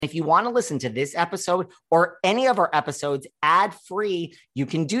If you want to listen to this episode or any of our episodes ad-free, you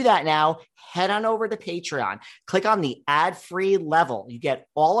can do that now. Head on over to Patreon. Click on the ad-free level. You get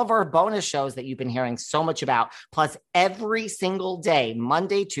all of our bonus shows that you've been hearing so much about. Plus, every single day,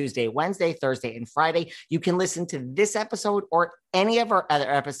 Monday, Tuesday, Wednesday, Thursday, and Friday, you can listen to this episode or any of our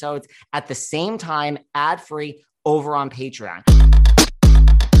other episodes at the same time, ad-free, over on Patreon.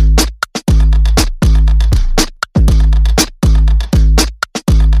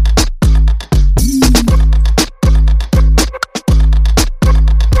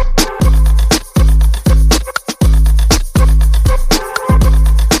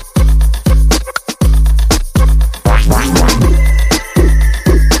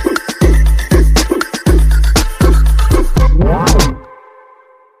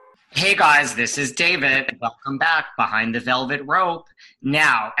 Hey guys, this is David. Welcome back behind the velvet rope.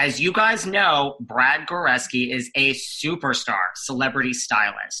 Now, as you guys know, Brad Goreski is a superstar celebrity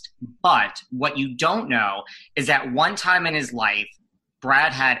stylist. But what you don't know is that one time in his life,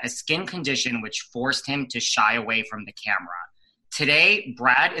 Brad had a skin condition which forced him to shy away from the camera. Today,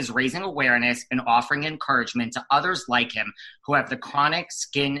 Brad is raising awareness and offering encouragement to others like him who have the chronic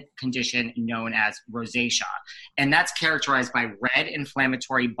skin condition known as rosacea. And that's characterized by red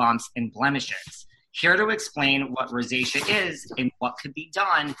inflammatory bumps and blemishes. Here to explain what rosacea is and what could be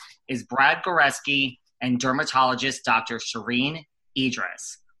done is Brad Goreski and dermatologist Dr. Shireen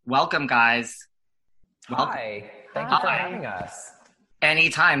Idris. Welcome, guys. Hi. Thank you for having us.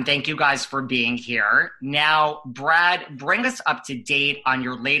 Anytime. Thank you guys for being here. Now, Brad, bring us up to date on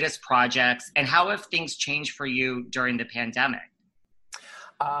your latest projects and how have things changed for you during the pandemic?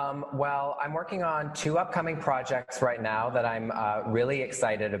 Well, I'm working on two upcoming projects right now that I'm really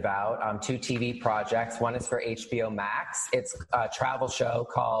excited about. Two TV projects. One is for HBO Max. It's a travel show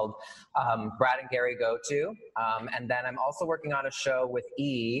called Brad and Gary Go To. And then I'm also working on a show with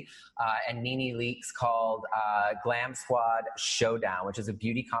and NeNe Leakes called Glam Squad Showdown, which is a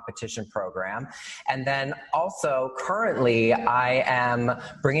beauty competition program. And then also currently I am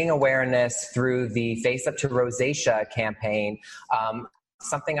bringing awareness through the Face Up to Rosacea campaign.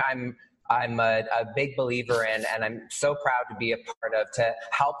 Something I'm a big believer in, and I'm so proud to be a part of, to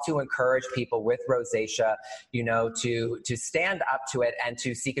help to encourage people with rosacea, you know, to stand up to it and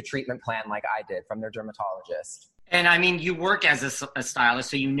to seek a treatment plan like I did from their dermatologist. And I mean, you work as a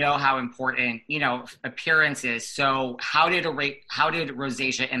stylist, so you know how important, you know, appearance is. So how did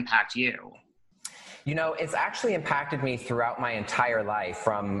rosacea impact you? You know, it's actually impacted me throughout my entire life,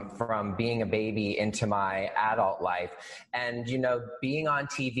 from being a baby into my adult life. And, you know, being on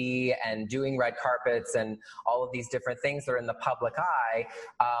TV and doing red carpets and all of these different things that are in the public eye,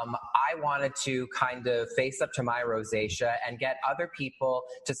 I wanted to kind of face up to my rosacea and get other people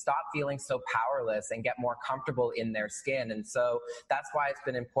to stop feeling so powerless and get more comfortable in their skin. And so that's why it's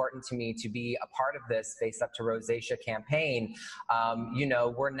been important to me to be a part of this Face Up to Rosacea campaign. You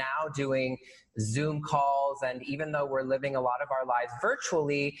know, we're now doing Zoom calls, and even though we're living a lot of our lives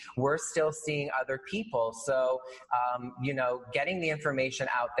virtually, we're still seeing other people. So, you know, getting the information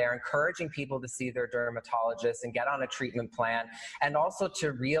out there, encouraging people to see their dermatologist and get on a treatment plan, and also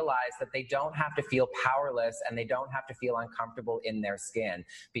to realize that they don't have to feel powerless and they don't have to feel uncomfortable in their skin,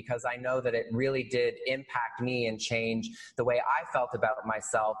 because I know that it really did impact me and change the way I felt about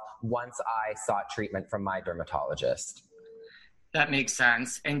myself once I sought treatment from my dermatologist. That makes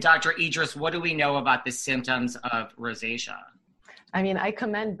sense. And Dr. Idris, what do we know about the symptoms of rosacea? I mean, I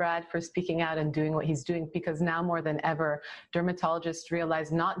commend Brad for speaking out and doing what he's doing, because now more than ever, dermatologists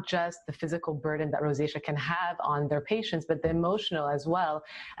realize not just the physical burden that rosacea can have on their patients, but the emotional as well.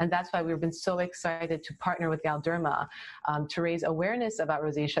 And that's why we've been so excited to partner with Galderma to raise awareness about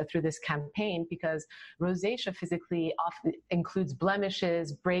rosacea through this campaign, because rosacea physically often includes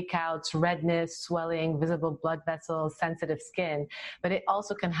blemishes, breakouts, redness, swelling, visible blood vessels, sensitive skin, but it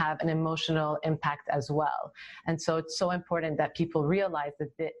also can have an emotional impact as well. And so it's so important that people realize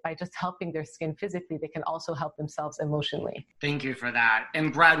that by just helping their skin physically, they can also help themselves emotionally. Thank you for that.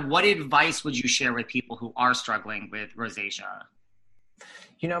 And Brad, what advice would you share with people who are struggling with rosacea?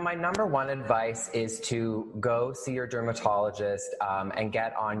 You know, my number one advice is to go see your dermatologist and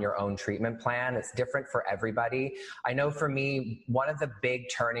get on your own treatment plan. It's different for everybody. I know for me, one of the big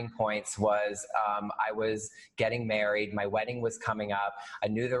turning points was I was getting married. My wedding was coming up. I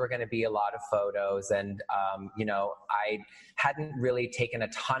knew there were going to be a lot of photos, and, you know, I hadn't really taken a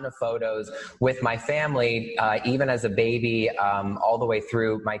ton of photos with my family, even as a baby, all the way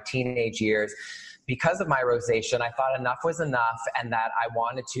through my teenage years. Because of my rosacea, I thought enough was enough, and that I wanted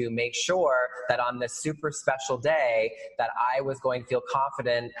wanted to make sure that on this super special day that I was going to feel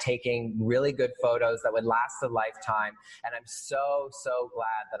confident taking really good photos that would last a lifetime. And I'm so, so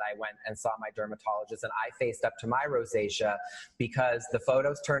glad that I went and saw my dermatologist and I faced up to my rosacea because the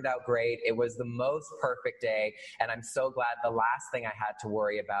photos turned out great. It was the most perfect day. And I'm so glad the last thing I had to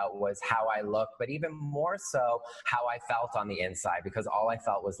worry about was how I looked, but even more so how I felt on the inside, because all I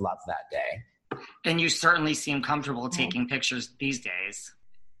felt was love that day. And you certainly seem comfortable taking pictures these days.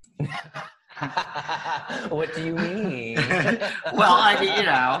 What do you mean? Well, I mean, you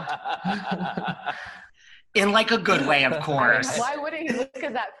know, in like a good way, of course. Why wouldn't he look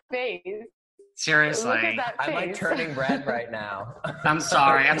at that face? Seriously. Look at that face. I'm like turning red right now. I'm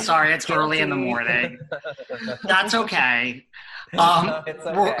sorry. It's early in the morning. That's okay. It's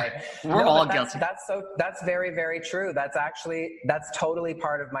okay. We're all guilty. That's very, very true. That's totally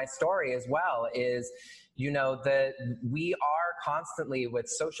part of my story as well, is, you know, we are constantly with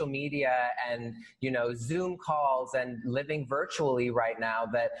social media and, you know, Zoom calls and living virtually right now,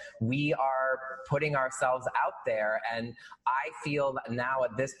 that we are putting ourselves out there. And I feel now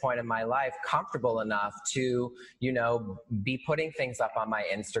at this point in my life comfortable enough to, you know, be putting things up on my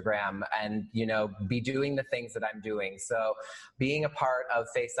Instagram and, you know, be doing the things that I'm doing. So being a part of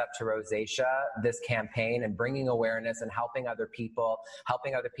Face Up to Rosacea, this campaign, and bringing awareness and helping other people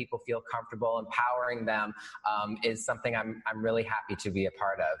feel comfortable, empowering them, is something I'm really happy to be a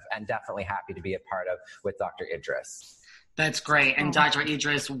part of, and definitely happy to be a part of with Dr. Idris. That's great. And Dr.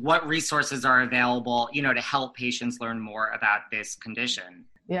 Idris, what resources are available, you know, to help patients learn more about this condition?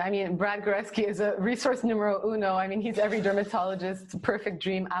 Yeah, I mean, Brad Goreski is a resource numero uno. I mean, he's every dermatologist's perfect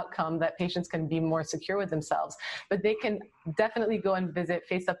dream outcome that patients can be more secure with themselves. But they can definitely go and visit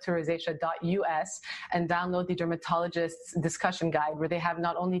faceuptorosacea.us and download the dermatologist's discussion guide, where they have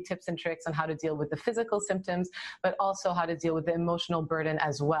not only tips and tricks on how to deal with the physical symptoms, but also how to deal with the emotional burden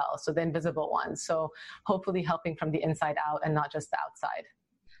as well. So the invisible ones. So hopefully helping from the inside out and not just the outside.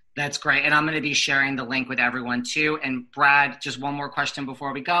 That's great. And I'm going to be sharing the link with everyone too. And Brad, just one more question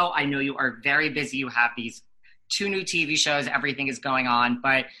before we go. I know you are very busy. You have these 2 new TV shows. Everything is going on.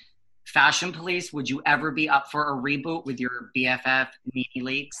 But Fashion Police, would you ever be up for a reboot with your BFF, NeNe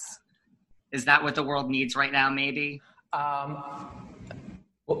Leakes? Is that what the world needs right now, maybe?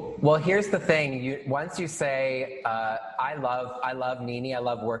 Well, here's the thing. Once you say, I love NeNe, I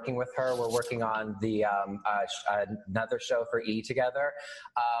love working with her. We're working on the another show for E! Together.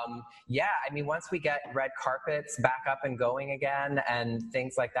 Yeah, I mean, once we get red carpets back up and going again and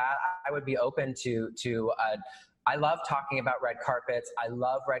things like that, I would be open to I love talking about red carpets. I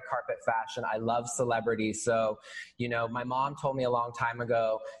love red carpet fashion. I love celebrities. So, you know, my mom told me a long time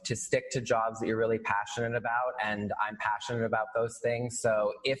ago to stick to jobs that you're really passionate about, and I'm passionate about those things.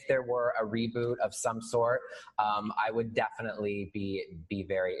 So if there were a reboot of some sort, I would definitely be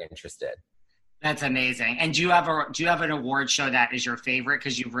very interested. That's amazing. And do you have an award show that is your favorite?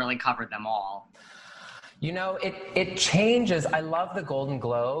 Because you've really covered them all. You know, it changes. I love the Golden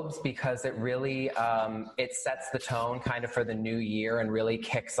Globes because it really, it sets the tone kind of for the new year and really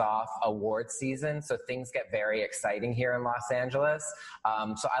kicks off award season. So things get very exciting here in Los Angeles.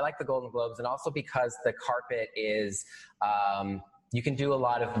 So I like the Golden Globes, and also because the carpet is, you can do a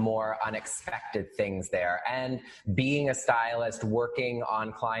lot of more unexpected things there. And being a stylist, working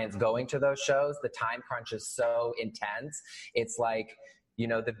on clients, going to those shows, the time crunch is so intense. It's like, you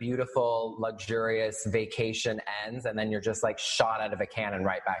know, the beautiful, luxurious vacation ends, and then you're just like shot out of a cannon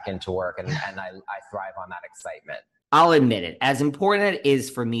right back into work. And I thrive on that excitement. I'll admit it, as important it is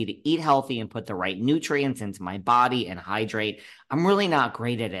for me to eat healthy and put the right nutrients into my body and hydrate, I'm really not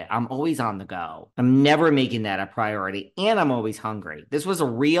great at it. I'm always on the go. I'm never making that a priority, and I'm always hungry. This was a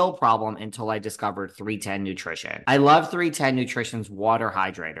real problem until I discovered 310 Nutrition. I love 310 Nutrition's water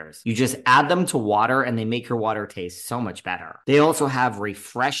hydrators. You just add them to water and they make your water taste so much better. They also have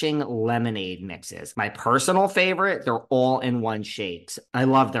refreshing lemonade mixes. My personal favorite, they're all-in-one shakes. I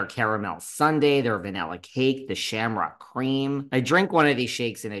love their caramel sundae, their vanilla cake, the shamrock cream. I drink one of these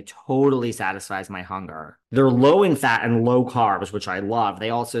shakes and it totally satisfies my hunger. They're low in fat and low carbs, which I love. They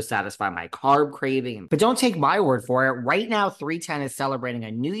also satisfy my carb craving. But don't take my word for it. Right now, 310 is celebrating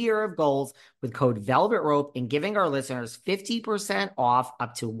a new year of goals with code Velvet Rope and giving our listeners 50% off,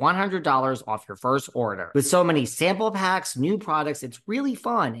 up to $100 off your first order. With so many sample packs, new products, it's really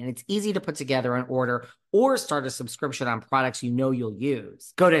fun, and it's easy to put together an order or start a subscription on products you know you'll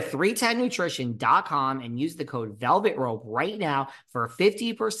use. Go to 310nutrition.com and use the code Velvet Rope right now for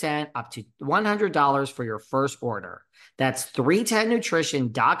 50% up to $100 for your first order. That's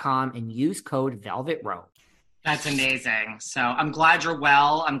 310nutrition.com and use code Velvet Rope. That's amazing. So I'm glad you're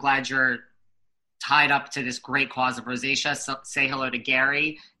well. I'm glad you're tied up to this great cause of rosacea. So say hello to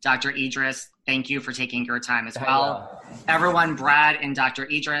Gary. Dr. Idris, thank you for taking your time as well. Everyone, Brad and Dr.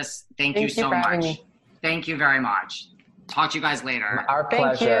 Idris, thank you so much. Thank you very much. Talk to you guys later. Our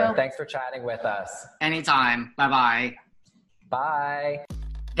pleasure. Thanks for chatting with us. Anytime. Bye-bye. Bye.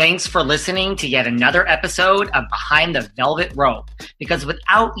 Thanks for listening to yet another episode of Behind the Velvet Rope. Because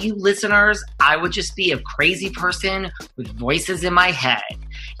without you listeners, I would just be a crazy person with voices in my head.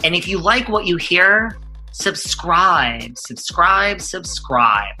 And if you like what you hear, subscribe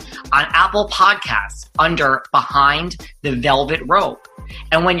on Apple Podcasts under Behind the Velvet Rope.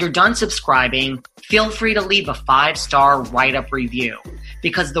 And when you're done subscribing, feel free to leave a 5-star write-up review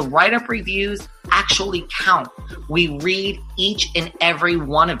because the write-up reviews actually count. We read each and every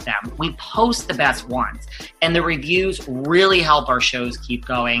one of them. We post the best ones, and the reviews really help our shows keep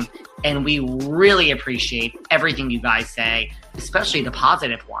going, and we really appreciate everything you guys say, especially the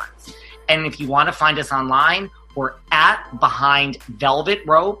positive ones. And if you want to find us online, we're at Behind Velvet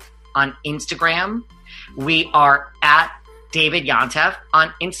Rope on Instagram. We are at David Yontef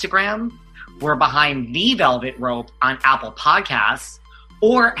on Instagram. We're Behind the Velvet Rope on Apple Podcasts.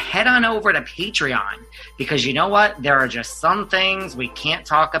 Or head on over to Patreon because you know what? There are just some things we can't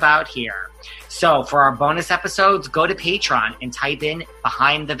talk about here. So for our bonus episodes, go to Patreon and type in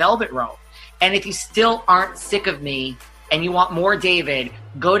Behind the Velvet Rope. And if you still aren't sick of me and you want more David,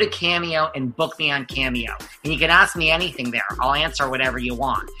 go to Cameo and book me on Cameo. And you can ask me anything there. I'll answer whatever you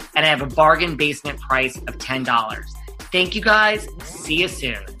want. And I have a bargain basement price of $10. Thank you guys. See you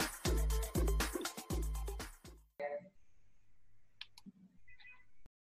soon.